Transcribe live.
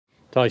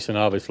Tyson,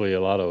 obviously,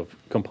 a lot of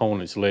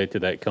components led to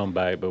that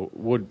comeback, but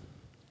would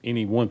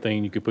any one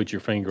thing you could put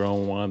your finger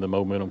on why the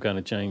momentum kind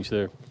of changed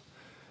there?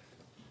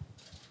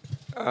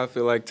 I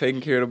feel like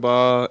taking care of the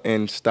ball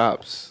and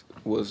stops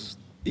was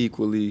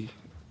equally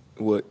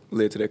what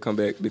led to that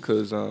comeback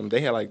because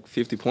they had like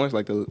 50 points,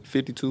 like the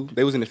 52.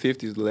 They was in the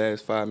 50s the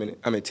last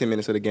 10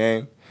 minutes of the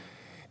game,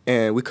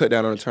 and we cut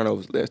down on the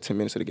turnovers the last 10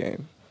 minutes of the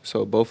game.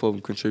 So both of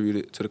them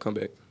contributed to the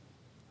comeback.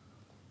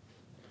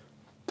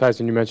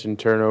 Tyson, you mentioned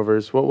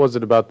turnovers. What was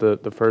it about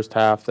the first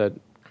half that,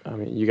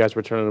 you guys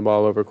were turning the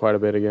ball over quite a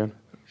bit again?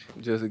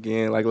 Just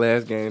again, like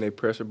last game, they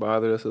pressure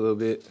bothered us a little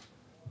bit.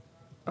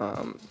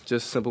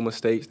 Just simple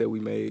mistakes that we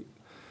made.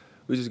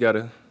 We just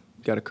gotta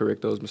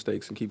correct those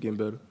mistakes and keep getting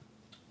better.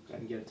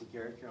 And get it to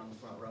Garrett here on the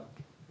front row.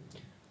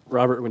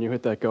 Robert, when you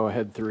hit that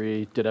go-ahead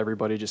three, did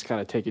everybody just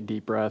kind of take a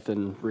deep breath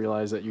and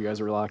realize that you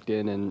guys were locked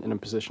in and in a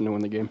position to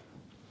win the game?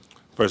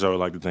 First, I would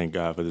like to thank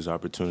God for this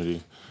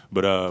opportunity.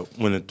 But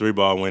when the three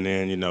ball went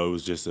in, it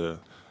was just a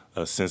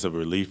sense of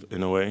relief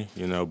in a way,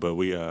 But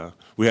we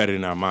had it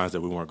in our minds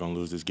that we weren't going to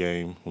lose this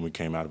game when we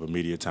came out of a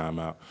media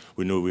timeout.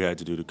 We knew what we had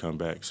to do to come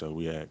back, so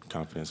we had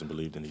confidence and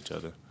believed in each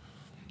other.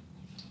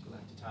 Go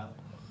back to Tyler.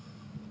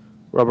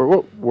 Robert,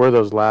 what were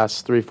those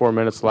last 3-4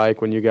 minutes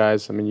like when you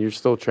guys, you're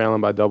still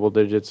trailing by double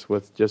digits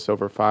with just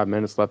over 5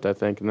 minutes left, I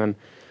think, and then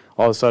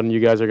all of a sudden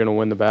you guys are going to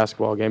win the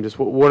basketball game. Just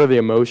what are the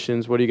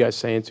emotions? What are you guys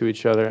saying to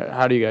each other?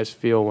 How do you guys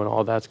feel when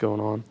all that's going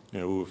on?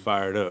 We were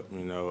fired up,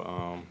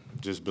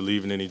 just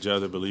believing in each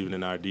other, believing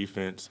in our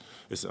defense.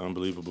 It's an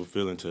unbelievable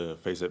feeling to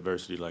face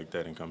adversity like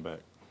that and come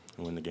back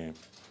and win the game.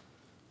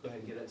 Go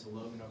ahead and get it to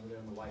Logan over there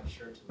in the white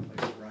shirt to the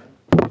players right.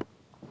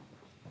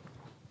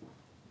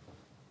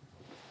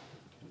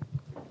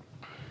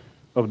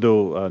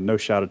 Abdul, no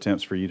shot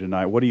attempts for you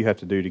tonight. What do you have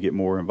to do to get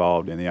more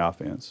involved in the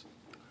offense?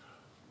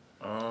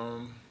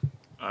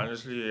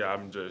 Honestly,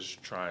 I'm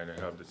just trying to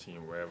help the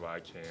team wherever I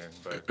can,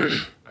 but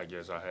I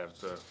guess I have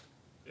to,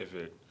 if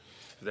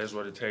that's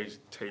what it takes,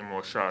 take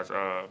more shots.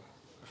 I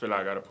feel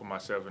like I got to put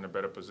myself in a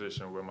better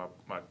position where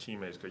my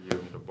teammates could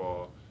give me the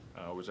ball,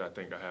 which I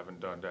think I haven't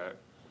done that.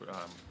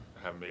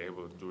 I haven't been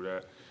able to do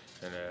that.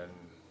 And then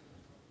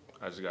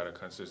I just got to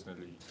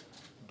consistently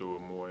do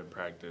it more in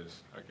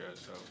practice, I guess.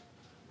 So.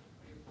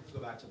 Let's go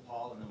back to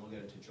Paul, and then we'll get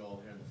it to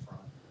Joel here in the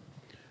front.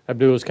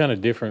 Abdul, it's kind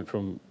of different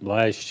from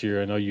last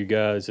year. I know you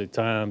guys at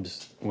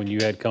times when you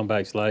had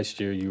comebacks last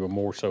year, you were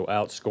more so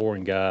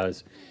outscoring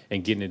guys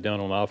and getting it done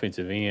on the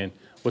offensive end.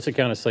 What's it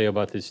kind of say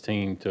about this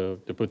team to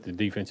put the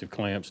defensive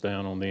clamps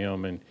down on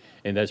them,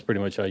 and that's pretty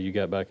much how you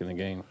got back in the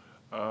game?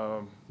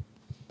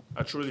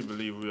 I truly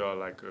believe we are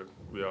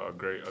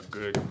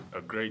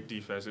a great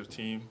defensive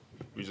team.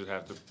 We just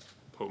have to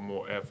put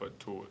more effort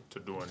to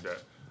doing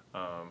that.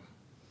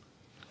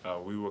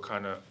 We were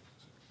kind of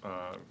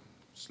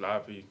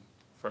sloppy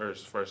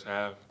first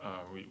half.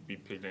 We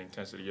picked the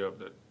intensity up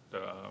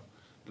the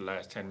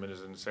last 10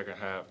 minutes in the second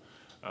half,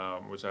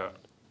 which I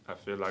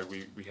feel like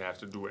we have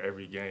to do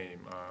every game.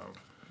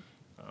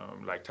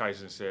 Like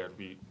Tyson said,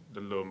 we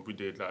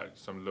did like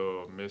some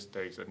little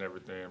mistakes and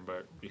everything,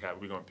 but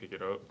we're gonna pick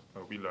it up.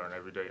 We learn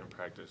every day in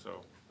practice.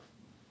 So.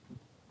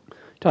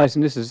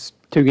 Tyson, this is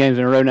 2 games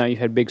in a row now. You've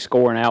had big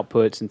scoring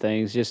outputs and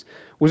things. Just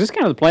was this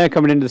kind of the plan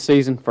coming into the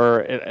season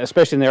for,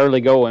 especially in the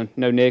early going,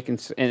 Nick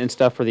and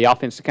stuff for the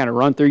offense to kind of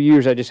run through you, or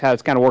is that just how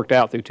it's kind of worked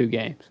out through 2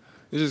 games?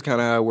 It's just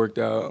kind of how it worked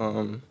out.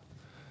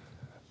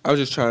 I was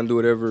just trying to do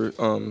whatever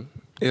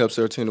it helps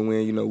our team to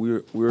win.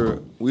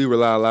 We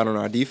rely a lot on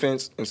our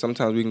defense, and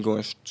sometimes we can go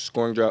in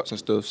scoring droughts and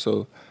stuff.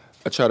 So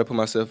I try to put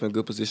myself in a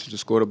good position to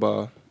score the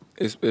ball,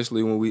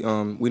 especially when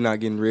we're not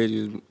getting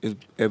ready as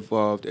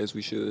involved as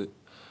we should.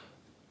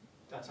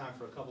 Got time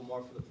for a couple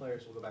more for the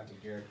players. We'll go back to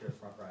Garrett here,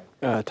 front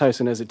right.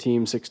 Tyson, as a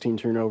team, 16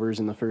 turnovers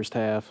in the first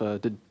half.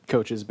 Did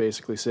coaches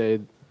basically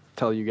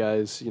tell you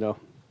guys,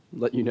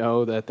 let you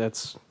know that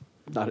that's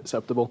not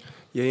acceptable?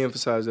 Yeah, he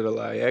emphasized it a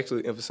lot. He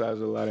actually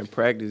emphasized it a lot in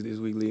practice this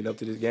week leading up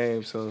to this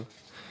game. So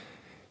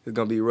it's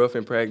gonna be rough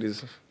in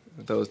practice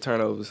with those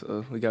turnovers.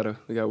 So we gotta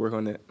work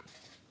on that.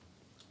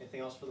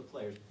 Anything else for the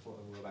players before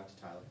we go back to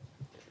Tyler?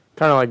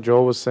 Kind of like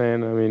Joel was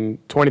saying,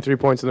 23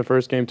 points in the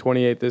first game,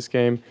 28 this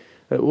game.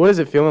 What is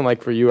it feeling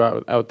like for you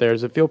out there?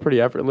 Does it feel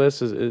pretty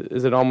effortless?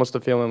 Is it almost a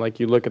feeling like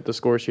you look at the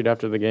score sheet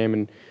after the game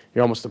and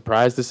you're almost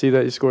surprised to see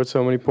that you scored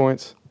so many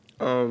points?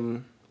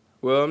 Well,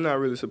 I'm not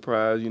really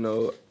surprised.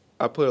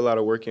 I put a lot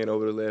of work in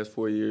over the last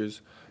 4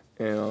 years,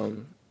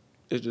 and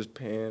it's just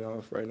paying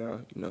off right now.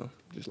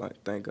 Just like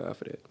thank God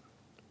for that.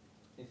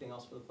 Anything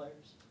else for the players?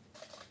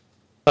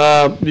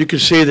 You can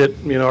see that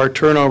our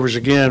turnovers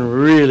again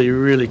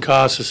really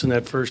cost us in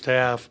that first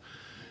half.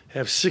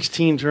 Have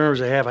 16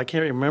 turnovers at half. I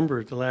can't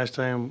remember the last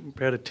time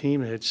we had a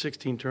team that had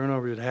 16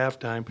 turnovers at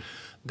halftime.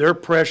 Their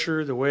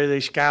pressure, the way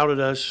they scouted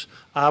us,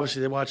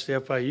 obviously they watched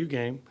the FIU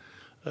game.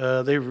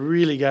 They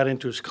really got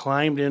into us,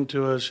 climbed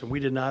into us, and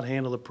we did not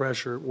handle the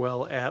pressure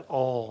well at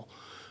all.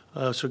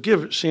 So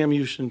give Sam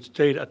Houston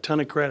State a ton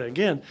of credit.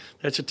 Again,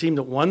 that's a team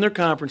that won their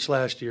conference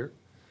last year,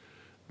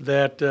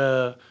 that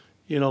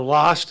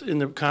lost in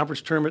the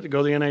conference tournament to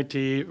go to the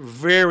NIT.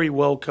 Very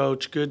well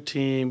coached, good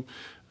team.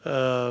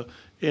 And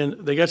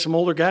they got some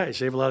older guys.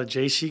 They have a lot of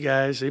JC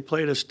guys. They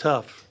played us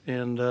tough.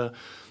 And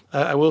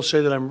I will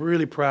say that I'm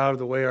really proud of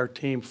the way our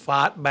team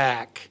fought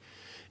back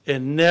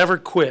and never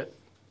quit,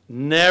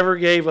 never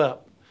gave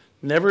up,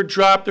 never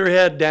dropped their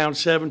head down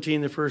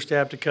 17 the first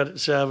half to cut it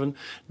 7.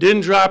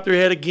 Didn't drop their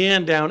head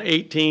again down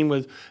 18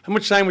 with – how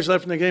much time was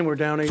left in the game? We're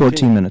down 18.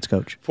 14 minutes,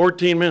 Coach.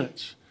 14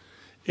 minutes.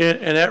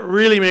 And that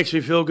really makes me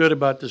feel good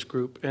about this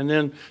group. And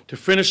then to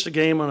finish the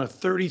game on a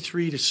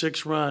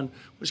 33-6 run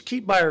was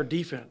keyed by our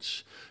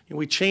defense. And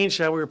we changed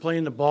how we were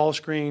playing the ball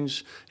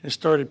screens and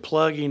started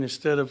plugging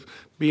instead of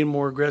being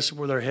more aggressive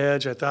with our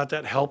hedge. I thought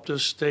that helped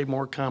us stay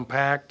more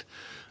compact.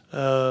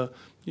 I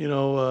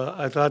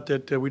thought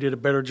that we did a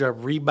better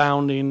job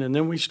rebounding, and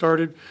then we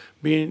started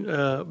being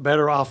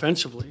better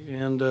offensively.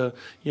 And,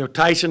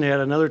 Tyson had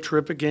another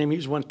terrific game. He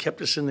was the one who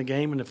kept us in the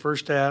game in the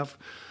first half.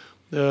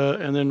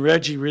 And then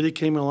Reggie really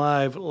came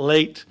alive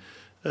late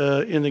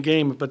in the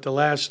game, but the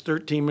last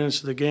 13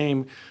 minutes of the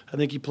game, I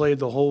think he played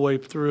the whole way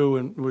through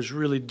and was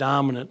really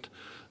dominant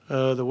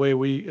the way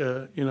we,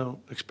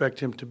 expect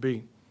him to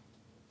be.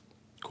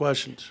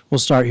 Questions? We'll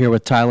start here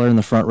with Tyler in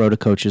the front row to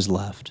Coach's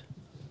left.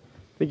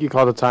 I think you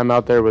called a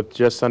timeout there with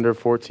just under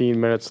 14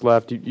 minutes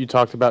left. You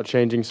talked about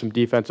changing some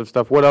defensive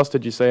stuff. What else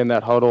did you say in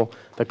that huddle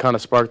that kind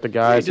of sparked the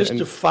guys? Just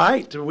to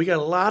fight. We got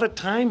a lot of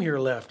time here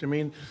left. I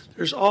mean,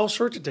 there's all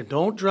sorts of things.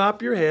 Don't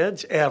drop your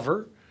heads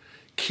ever.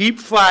 Keep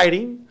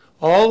fighting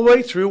all the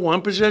way through,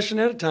 one possession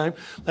at a time.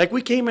 Like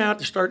we came out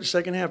to start the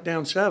second half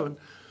down 7.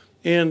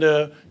 And,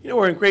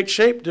 we're in great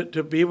shape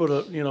to be able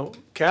to,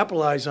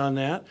 capitalize on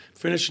that,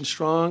 finishing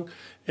strong.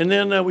 And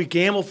then we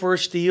gamble for a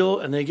steal,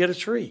 and they get a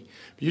 3.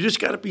 You just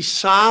got to be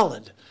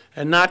solid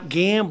and not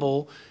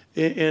gamble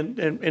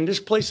and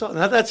just play solid.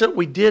 Now, that's what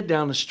we did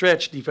down the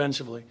stretch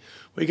defensively.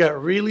 We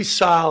got really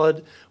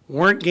solid,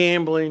 weren't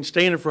gambling,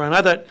 staying in front.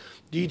 I thought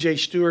DJ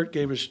Stewart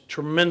gave us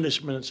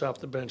tremendous minutes off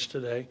the bench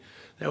today.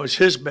 That was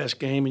his best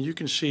game, and you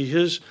can see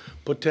his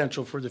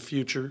potential for the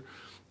future.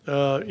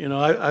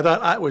 I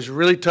thought it was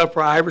really tough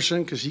for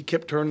Iverson because he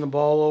kept turning the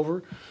ball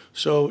over.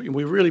 So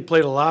we really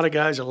played a lot of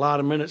guys, a lot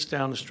of minutes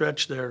down the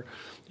stretch there.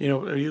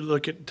 You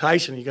look at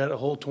Tyson, he got a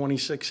whole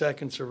 26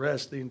 seconds of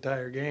rest the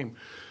entire game.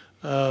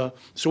 So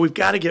we've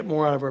got to get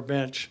more out of our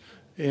bench,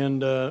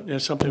 and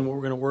it's something we're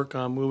going to work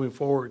on moving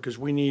forward because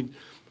we need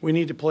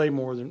to play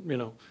more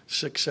than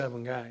 6,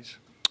 7 guys.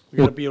 We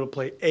got to be able to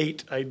play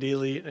 8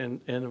 ideally,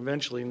 and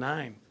eventually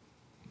 9.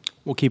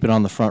 We'll keep it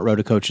on the front row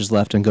to Coach's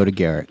left and go to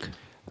Garrick.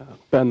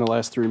 Ben, the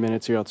last 3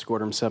 minutes, you outscored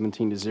them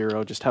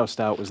 17-0. Just how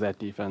stout was that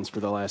defense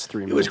for the last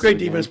 3 minutes? It was great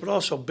defense, but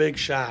also big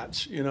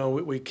shots.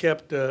 We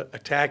kept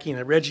attacking.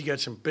 Reggie got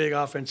some big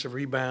offensive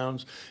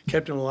rebounds,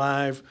 kept him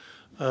alive.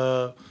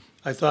 I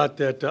thought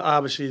that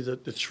obviously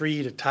the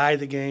 3 to tie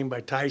the game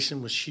by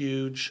Tyson was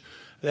huge.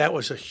 That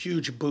was a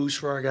huge boost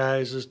for our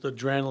guys, just the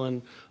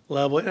adrenaline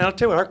level. And I'll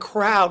tell you what, our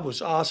crowd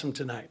was awesome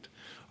tonight.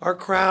 Our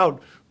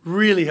crowd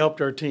really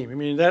helped our team. I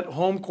mean, that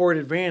home court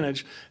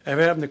advantage of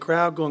having the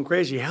crowd going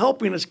crazy,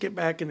 helping us get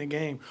back in the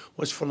game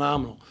was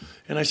phenomenal.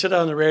 And I said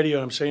on the radio,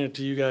 and I'm saying it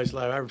to you guys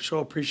live, I'm so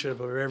appreciative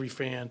of every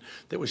fan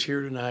that was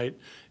here tonight.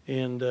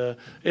 And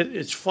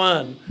it's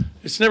fun.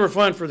 It's never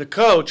fun for the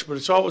coach, but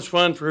it's always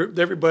fun for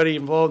everybody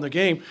involved in the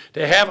game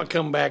to have a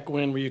comeback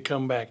win where you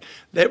come back.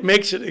 That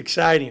makes it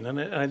exciting, and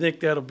I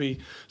think that'll be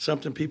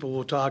something people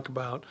will talk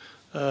about.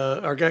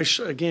 Our guys,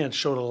 again,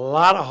 showed a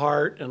lot of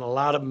heart and a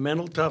lot of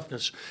mental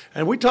toughness.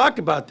 And we talked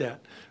about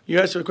that. You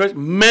asked the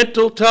question,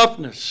 mental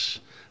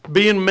toughness,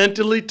 being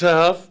mentally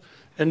tough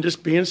and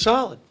just being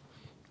solid.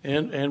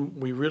 And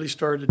we really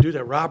started to do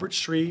that. Robert's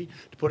 3,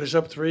 to put us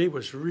up 3,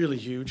 was really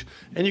huge.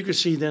 And you could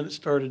see then it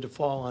started to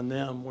fall on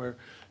them where,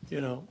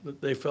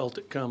 they felt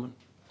it coming.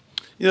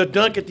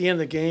 Dunk at the end of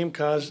the game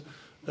caused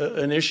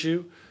an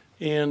issue.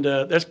 And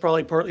that's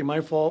probably partly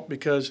my fault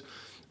because –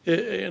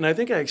 and I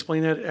think I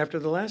explained that after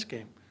the last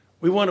game.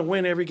 We want to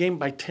win every game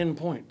by 10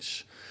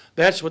 points.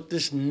 That's what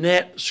this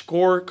net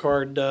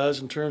scorecard does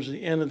in terms of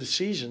the end of the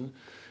season.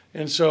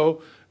 And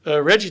so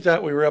Reggie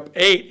thought we were up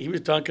 8. He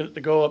was dunking it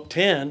to go up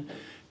 10.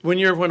 When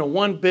you're in a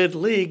one-bid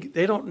league,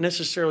 they don't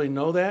necessarily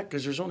know that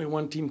because there's only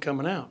one team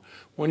coming out.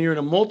 When you're in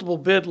a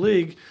multiple-bid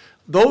league,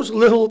 those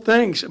little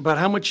things about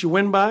how much you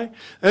win by.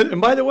 And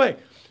by the way,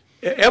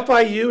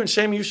 FIU and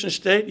Sam Houston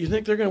State, you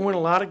think they're going to win a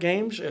lot of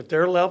games at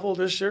their level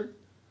this year?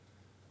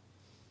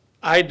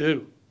 I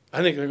do.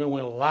 I think they're going to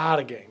win a lot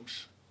of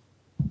games.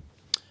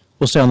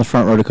 We'll stay on the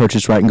front row to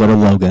Coach's right and go to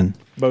Logan.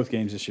 Both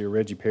games this year,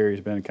 Reggie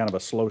Perry's been kind of a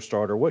slow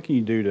starter. What can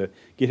you do to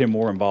get him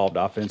more involved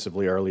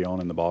offensively early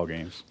on in the ball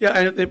games? Yeah,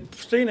 and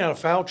staying out of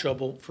foul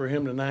trouble for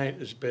him tonight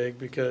is big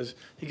because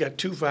he got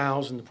 2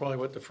 fouls in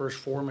probably, the first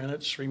 4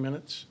 minutes, 3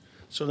 minutes.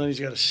 So then he's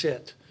got to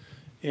sit.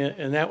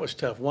 And that was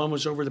tough. One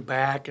was over the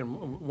back,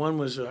 and one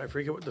was, I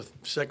forget what the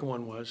second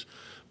one was.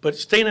 But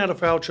staying out of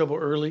foul trouble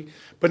early,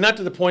 but not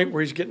to the point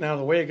where he's getting out of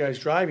the way of guys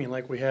driving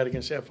like we had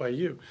against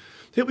FIU.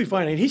 He'll be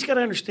fine. And he's got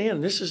to understand,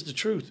 and this is the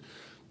truth,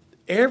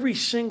 every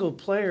single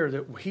player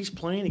that he's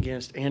playing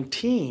against and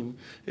team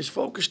is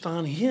focused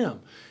on him.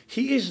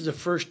 He is the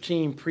first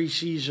team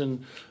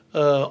preseason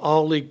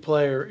all-league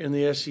player in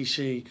the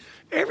SEC.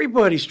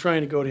 Everybody's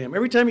trying to go to him.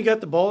 Every time he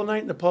got the ball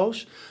tonight in the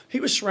post, he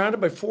was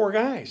surrounded by 4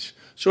 guys.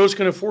 So it's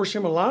going to force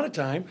him a lot of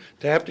time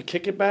to have to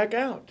kick it back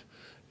out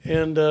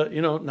and,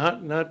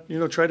 not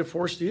try to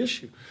force the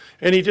issue.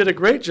 And he did a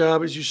great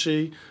job, as you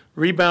see,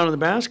 rebounding the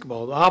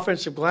basketball. The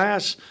offensive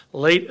glass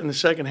late in the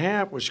second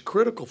half was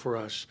critical for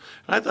us.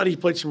 And I thought he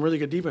played some really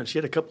good defense. He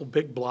had a couple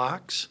big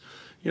blocks,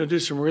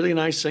 did some really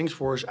nice things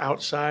for us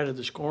outside of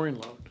the scoring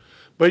load.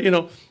 But,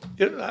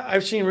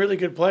 I've seen really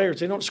good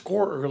players. They don't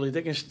score early.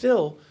 They can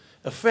still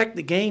affect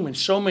the game in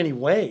so many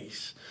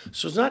ways.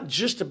 So it's not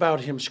just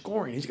about him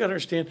scoring. He's got to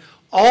understand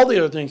all the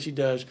other things he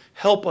does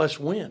help us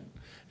win.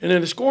 And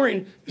then the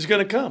scoring is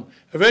going to come.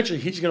 Eventually,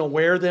 he's going to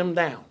wear them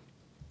down.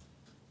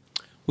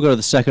 We'll go to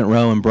the second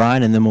row and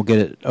Brian, and then we'll get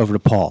it over to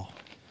Paul.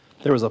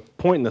 There was a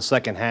point in the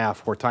second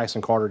half where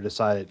Tyson Carter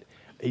decided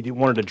he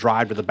wanted to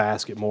drive to the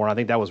basket more. I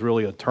think that was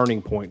really a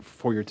turning point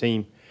for your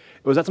team.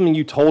 Was that something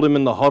you told him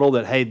in the huddle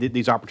that, hey,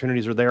 these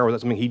opportunities are there, or was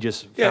that something he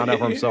just found out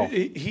for himself?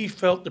 He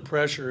felt the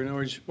pressure. In other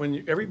words,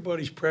 when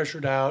everybody's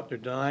pressured out, they're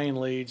denying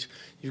leads,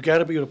 you've got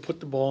to be able to put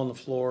the ball on the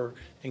floor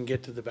and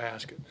get to the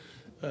basket.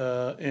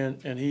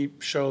 And he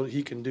showed that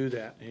he can do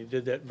that. And he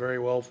did that very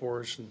well for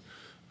us and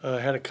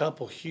had a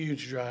couple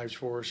huge drives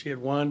for us. He had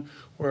one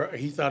where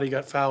he thought he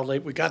got fouled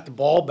late. We got the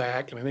ball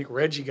back, and I think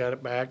Reggie got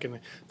it back, and I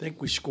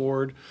think we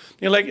scored.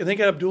 I think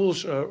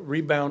Abdul's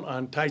rebound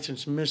on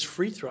Tyson's missed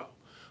free throw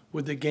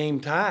with the game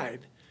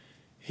tied.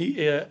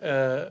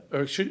 And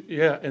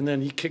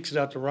then he kicks it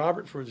out to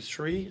Robert for the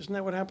 3. Isn't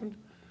that what happened?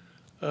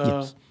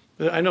 Yes.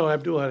 I know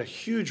Abdul had a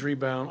huge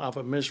rebound off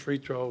a missed free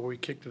throw where he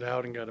kicked it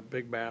out and got a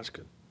big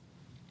basket.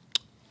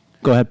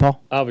 Go ahead,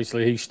 Paul.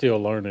 Obviously, he's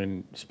still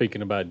learning,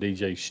 speaking about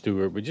DJ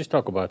Stewart, but just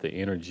talk about the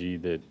energy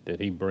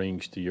that he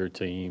brings to your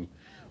team.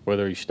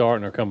 Whether he's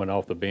starting or coming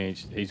off the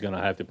bench, he's going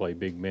to have to play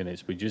big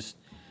minutes. But just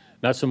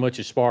not so much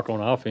a spark on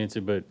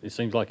offensive, but it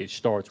seems like it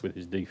starts with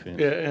his defense.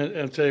 Yeah, and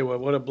I'll tell you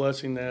what a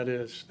blessing that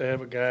is to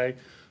have a guy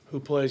who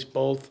plays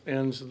both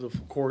ends of the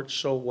court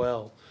so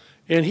well.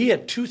 And he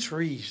had 2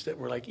 threes that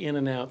were like in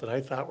and out that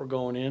I thought were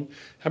going in.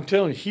 I'm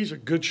telling you, he's a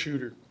good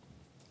shooter.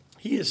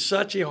 He is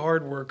such a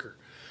hard worker.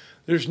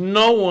 There's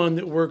no one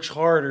that works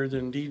harder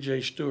than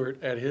DJ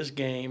Stewart at his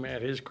game,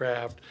 at his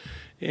craft,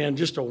 and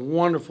just a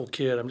wonderful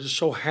kid. I'm just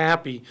so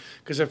happy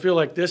because I feel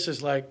like this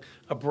is like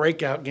a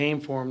breakout game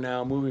for him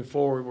now moving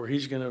forward where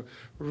he's going to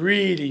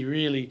really,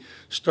 really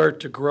start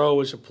to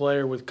grow as a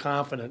player with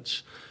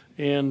confidence.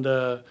 And,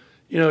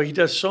 he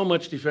does so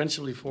much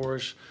defensively for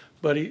us,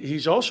 but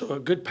he's also a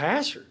good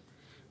passer.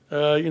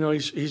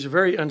 He's a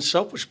very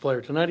unselfish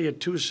player. Tonight he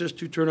had 2 assists,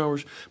 2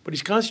 turnovers, but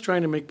he's constantly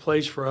trying to make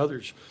plays for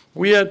others.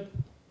 We had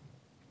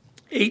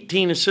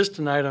 18 assists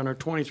tonight on our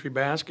 23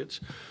 baskets,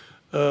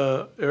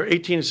 or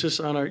 18 assists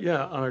on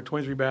our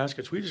 23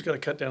 baskets. We just got to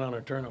cut down on our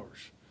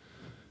turnovers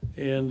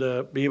and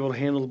be able to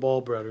handle the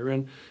ball better.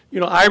 And,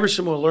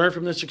 Iverson will learn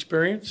from this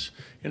experience,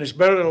 and it's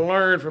better to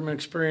learn from an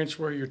experience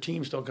where your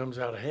team still comes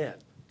out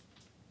ahead.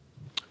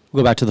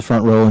 We'll go back to the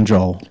front row and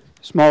Joel.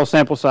 Small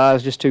sample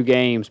size, just 2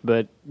 games,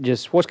 but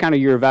just what's kind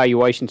of your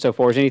evaluation so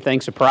far? Has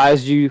anything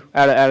surprised you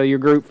out of your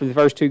group for the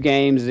first 2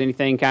 games? Is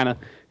anything kind of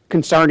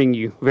concerning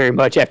you very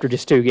much after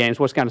just 2 games?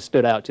 What's kind of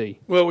stood out to you?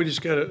 Well, we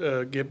just got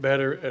to get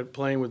better at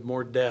playing with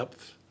more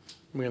depth.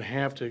 We're going to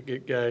have to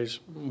get guys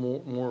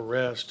more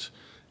rest.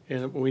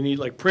 And we need,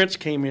 like Prince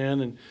came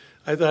in, and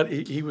I thought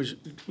he was,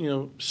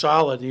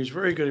 solid. And he was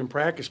very good in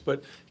practice.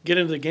 But get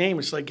into the game,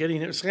 it's like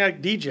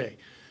DJ.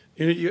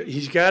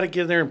 He's got to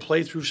get in there and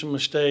play through some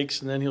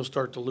mistakes, and then he'll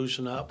start to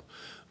loosen up.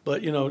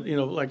 But,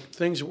 like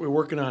things that we're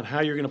working on,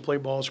 how you're going to play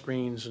ball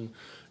screens and,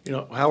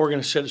 how we're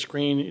going to set a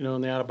screen,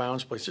 in the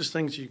out-of-bounds place. Just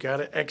things you got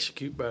to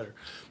execute better.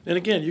 And,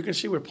 again, you can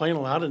see we're playing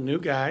a lot of new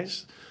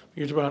guys.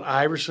 You're talking about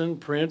Iverson,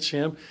 Prince,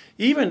 him.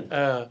 Even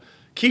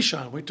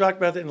Keyshawn, we talked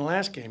about that in the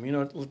last game.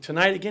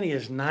 Tonight, again, he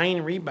has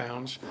 9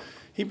 rebounds.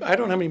 I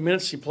don't know how many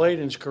minutes he played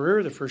in his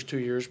career the first 2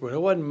 years, but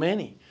it wasn't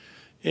many.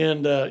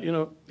 And,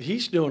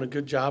 he's doing a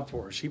good job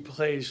for us. He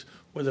plays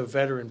with a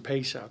veteran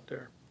pace out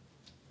there.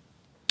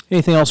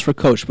 Anything else for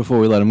Coach before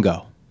we let him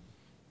go?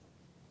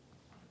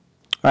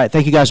 All right,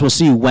 thank you, guys. We'll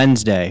see you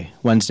Wednesday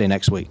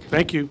next week.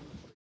 Thank you.